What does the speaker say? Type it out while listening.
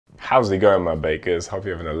How's it going, my bakers? Hope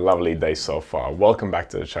you're having a lovely day so far. Welcome back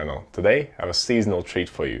to the channel. Today I have a seasonal treat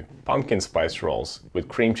for you. Pumpkin spice rolls with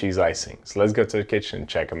cream cheese icing. So let's go to the kitchen and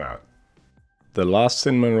check them out. The last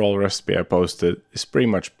cinnamon roll recipe I posted is pretty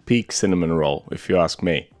much peak cinnamon roll if you ask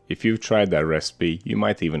me. If you've tried that recipe, you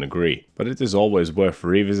might even agree. But it is always worth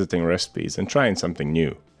revisiting recipes and trying something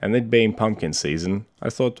new. And it being pumpkin season, I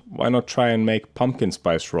thought, why not try and make pumpkin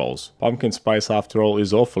spice rolls? Pumpkin spice, after all,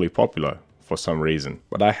 is awfully popular for some reason,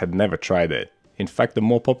 but I had never tried it. In fact, the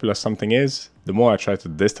more popular something is, the more I try to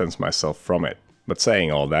distance myself from it. But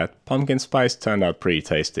saying all that, pumpkin spice turned out pretty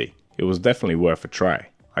tasty. It was definitely worth a try.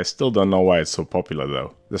 I still don't know why it's so popular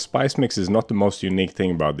though. The spice mix is not the most unique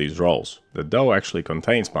thing about these rolls. The dough actually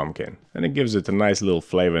contains pumpkin, and it gives it a nice little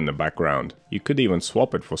flavor in the background. You could even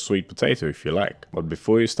swap it for sweet potato if you like. But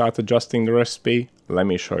before you start adjusting the recipe, let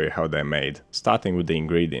me show you how they're made. Starting with the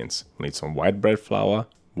ingredients. We'll need some white bread flour,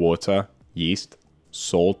 water, yeast,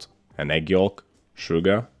 salt, an egg yolk,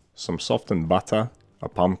 sugar, some softened butter, a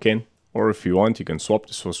pumpkin, or if you want you can swap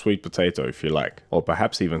this for sweet potato if you like, or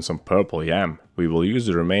perhaps even some purple yam. We will use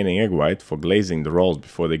the remaining egg white for glazing the rolls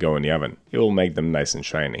before they go in the oven. It will make them nice and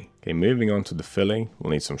shiny. Okay, moving on to the filling,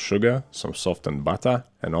 we'll need some sugar, some softened butter,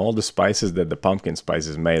 and all the spices that the pumpkin spice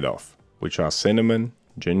is made of, which are cinnamon,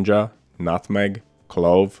 ginger, nutmeg,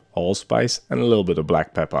 clove, allspice, and a little bit of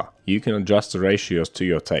black pepper. You can adjust the ratios to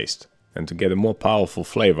your taste. And to get a more powerful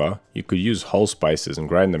flavor, you could use whole spices and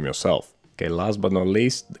grind them yourself. Okay, last but not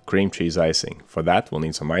least, the cream cheese icing. For that, we'll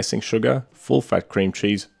need some icing sugar, full fat cream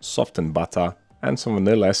cheese, softened butter, and some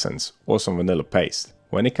vanilla essence or some vanilla paste.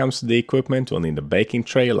 When it comes to the equipment, we'll need a baking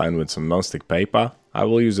tray lined with some non-stick paper. I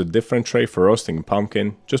will use a different tray for roasting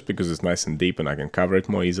pumpkin, just because it's nice and deep and I can cover it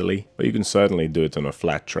more easily, but you can certainly do it on a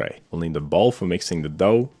flat tray. We'll need a bowl for mixing the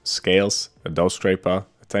dough, scales, a dough scraper,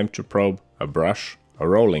 a temperature probe, a brush, a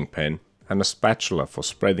rolling pin, and a spatula for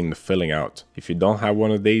spreading the filling out. If you don't have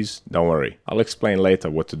one of these, don't worry. I'll explain later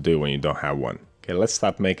what to do when you don't have one. Okay, let's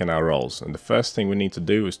start making our rolls, and the first thing we need to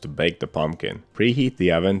do is to bake the pumpkin. Preheat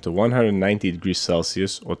the oven to 190 degrees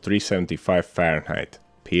Celsius or 375 Fahrenheit.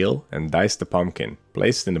 Peel and dice the pumpkin.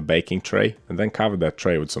 Place it in a baking tray and then cover that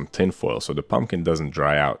tray with some tin foil so the pumpkin doesn't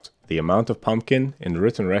dry out. The amount of pumpkin in the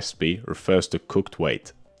written recipe refers to cooked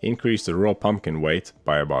weight. Increase the raw pumpkin weight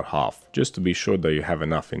by about half, just to be sure that you have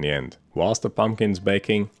enough in the end. Whilst the pumpkin's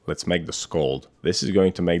baking, let's make the scald. This is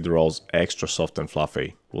going to make the rolls extra soft and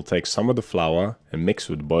fluffy. We'll take some of the flour and mix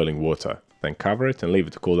with boiling water, then cover it and leave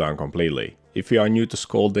it to cool down completely. If you are new to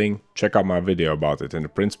scalding, check out my video about it in the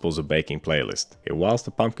Principles of Baking playlist. Okay, whilst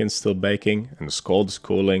the pumpkin's still baking and the scald is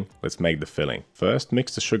cooling, let's make the filling. First,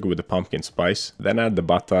 mix the sugar with the pumpkin spice, then add the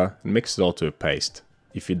butter and mix it all to a paste.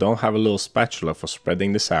 If you don't have a little spatula for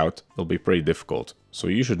spreading this out, it'll be pretty difficult. So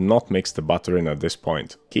you should not mix the butter in at this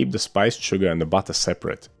point. Keep the spiced sugar and the butter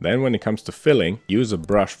separate. Then when it comes to filling, use a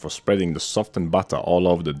brush for spreading the softened butter all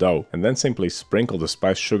over the dough and then simply sprinkle the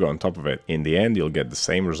spiced sugar on top of it. In the end, you'll get the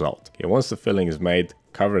same result. Okay, once the filling is made,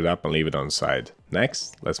 cover it up and leave it on the side.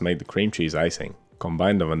 Next, let's make the cream cheese icing.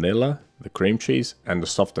 Combine the vanilla, the cream cheese and the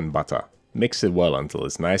softened butter. Mix it well until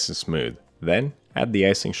it's nice and smooth. Then add the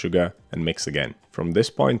icing sugar and mix again. From this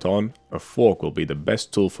point on, a fork will be the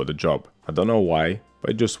best tool for the job. I don't know why, but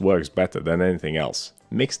it just works better than anything else.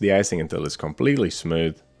 Mix the icing until it's completely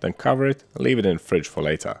smooth, then cover it and leave it in the fridge for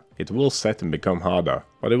later. It will set and become harder,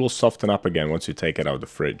 but it will soften up again once you take it out of the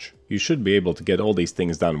fridge. You should be able to get all these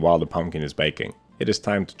things done while the pumpkin is baking. It is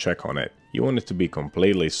time to check on it. You want it to be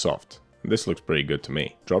completely soft. This looks pretty good to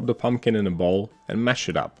me. Drop the pumpkin in a bowl and mash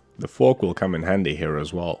it up. The fork will come in handy here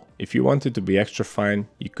as well. If you want it to be extra fine,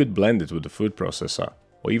 you could blend it with the food processor,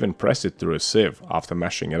 or even press it through a sieve after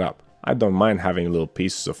mashing it up. I don't mind having little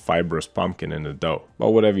pieces of fibrous pumpkin in the dough,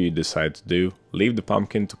 but whatever you decide to do, leave the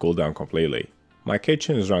pumpkin to cool down completely. My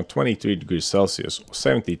kitchen is around 23 degrees Celsius or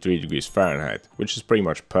 73 degrees Fahrenheit, which is pretty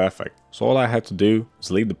much perfect. So all I had to do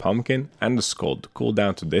is leave the pumpkin and the scald to cool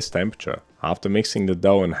down to this temperature. After mixing the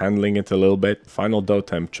dough and handling it a little bit, the final dough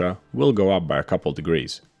temperature will go up by a couple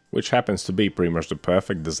degrees, which happens to be pretty much the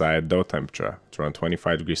perfect desired dough temperature. It's around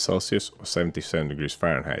 25 degrees Celsius or 77 degrees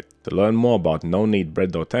Fahrenheit. To learn more about no-knead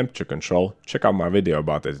bread dough temperature control, check out my video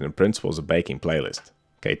about it in the Principles of Baking playlist.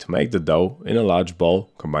 Okay, to make the dough, in a large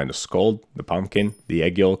bowl, combine the scald, the pumpkin, the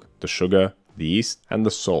egg yolk, the sugar, the yeast and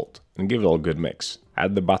the salt, and give it all a good mix.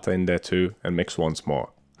 Add the butter in there too and mix once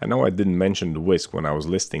more. I know I didn't mention the whisk when I was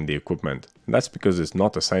listing the equipment, and that's because it's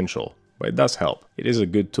not essential, but it does help. It is a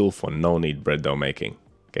good tool for no-knead bread dough making.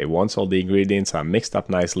 Okay, once all the ingredients are mixed up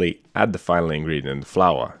nicely, add the final ingredient, the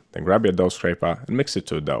flour. Then grab your dough scraper and mix it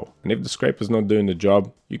to a dough. And if the scraper is not doing the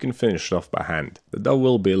job, you can finish it off by hand. The dough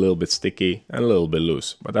will be a little bit sticky and a little bit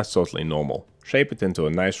loose, but that's totally normal. shape it into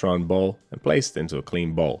a nice round ball and place it into a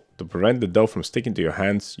clean bowl. To prevent the dough from sticking to your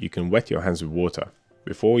hands, you can wet your hands with water.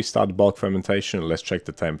 Before we start bulk fermentation, let's check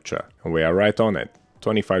the temperature. And we are right on it,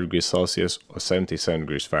 25 degrees Celsius or 77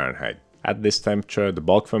 degrees Fahrenheit. At this temperature, the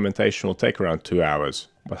bulk fermentation will take around 2 hours.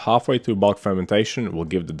 But halfway through bulk fermentation, we'll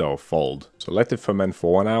give the dough a fold. So let it ferment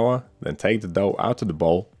for 1 hour, then take the dough out of the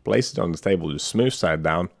bowl, place it on the table with the smooth side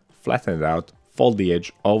down, flatten it out, fold the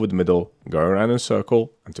edge over the middle, go around in a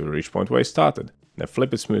circle until you reach point where you started. Then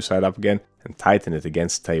flip it smooth side up again and tighten it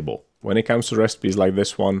against the table. When it comes to recipes like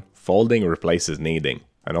this one, folding replaces kneading,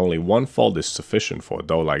 and only one fold is sufficient for a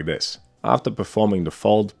dough like this. After performing the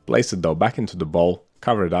fold, place the dough back into the bowl,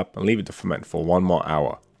 cover it up and leave it to ferment for 1 more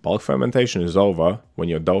hour. Bulk fermentation is over when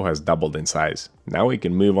your dough has doubled in size. Now we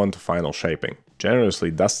can move on to final shaping. Generously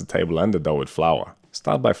dust the table and the dough with flour.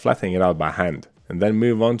 Start by flattening it out by hand, and then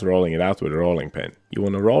move on to rolling it out with a rolling pin. You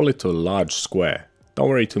want to roll it to a large square. Don't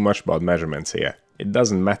worry too much about measurements here. It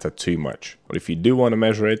doesn't matter too much. But if you do want to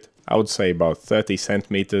measure it, I would say about 30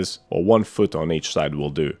 centimeters or 1 foot on each side will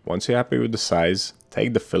do. Once you're happy with the size,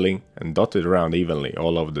 take the filling and dot it around evenly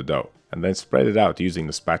all over the dough, and then spread it out using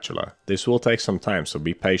the spatula. This will take some time, so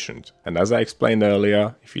be patient. And as I explained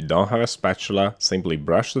earlier, if you don't have a spatula, simply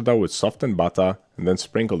brush the dough with softened butter and then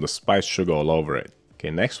sprinkle the spiced sugar all over it.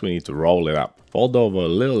 Okay, next we need to roll it up. Fold over a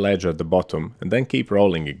little edge at the bottom and then keep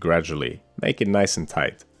rolling it gradually. Make it nice and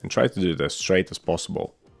tight and try to do it as straight as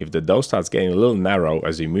possible. If the dough starts getting a little narrow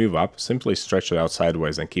as you move up, simply stretch it out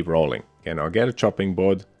sideways and keep rolling. Okay, now get a chopping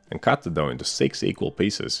board and cut the dough into 6 equal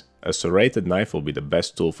pieces. A serrated knife will be the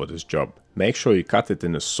best tool for this job. Make sure you cut it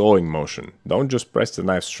in a sawing motion. Don't just press the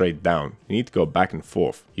knife straight down. You need to go back and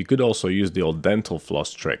forth. You could also use the old dental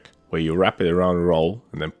floss trick, where you wrap it around a roll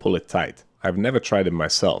and then pull it tight. I've never tried it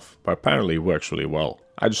myself, but apparently it works really well.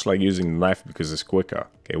 I just like using the knife because it's quicker.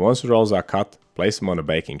 Okay, once the rolls are cut, place them on a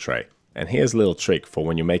baking tray. And here's a little trick for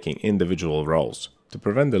when you're making individual rolls. To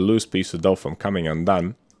prevent the loose piece of dough from coming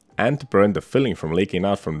undone, and to prevent the filling from leaking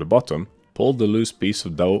out from the bottom, pull the loose piece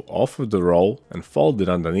of dough off of the roll and fold it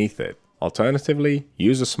underneath it. Alternatively,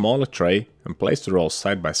 use a smaller tray and place the rolls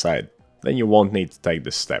side by side. Then you won't need to take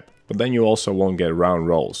this step. But then you also won't get round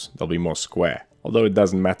rolls, they'll be more square. Although it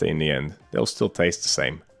doesn't matter in the end, they'll still taste the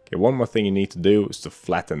same. Okay, one more thing you need to do is to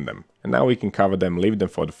flatten them. And now we can cover them, leave them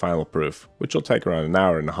for the final proof, which will take around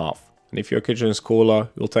 1.5 hours. And if your kitchen is cooler,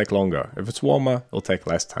 it'll take longer. If it's warmer, it'll take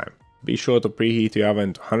less time. Be sure to preheat your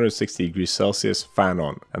oven to 160 degrees Celsius, fan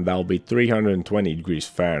on, and that'll be 320 degrees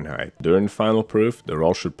Fahrenheit. During the final proof, the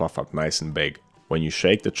roll should puff up nice and big. When you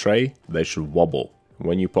shake the tray, they should wobble.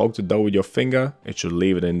 When you poke the dough with your finger, it should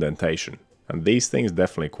leave an indentation. And these things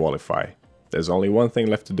definitely qualify. There's only one thing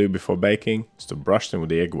left to do before baking, is to brush them with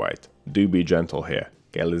the egg white. Do be gentle here.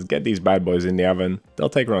 Okay, let's get these bad boys in the oven. They'll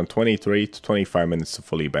take around 23 to 25 minutes to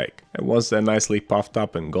fully bake. And once they're nicely puffed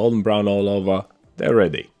up and golden brown all over, they're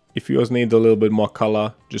ready. If yours need a little bit more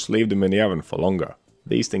color, just leave them in the oven for longer.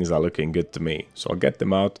 These things are looking good to me, so I'll get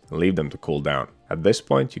them out and leave them to cool down. At this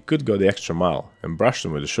point, you could go the extra mile and brush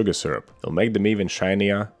them with the sugar syrup. It'll make them even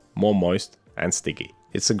shinier, more moist and sticky.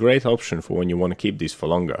 It's a great option for when you want to keep these for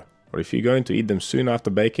longer. But if you're going to eat them soon after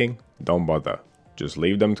baking, don't bother. Just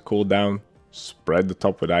leave them to cool down, spread the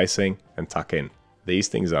top with icing and tuck in. These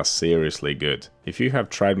things are seriously good. If you have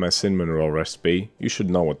tried my cinnamon roll recipe, you should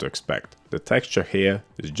know what to expect. The texture here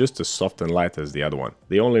is just as soft and light as the other one.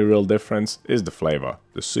 The only real difference is the flavor.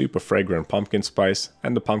 The super fragrant pumpkin spice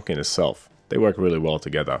and the pumpkin itself. They work really well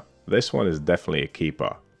together. This one is definitely a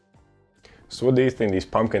keeper. So what do you think of these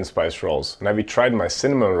pumpkin spice rolls? And have you tried my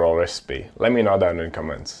cinnamon roll recipe? Let me know down in the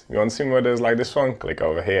comments. You want to see more videos like this one? Click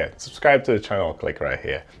over here. Subscribe to the channel, click right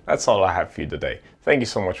here. That's all I have for you today. Thank you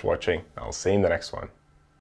so much for watching. I'll see you in the next one.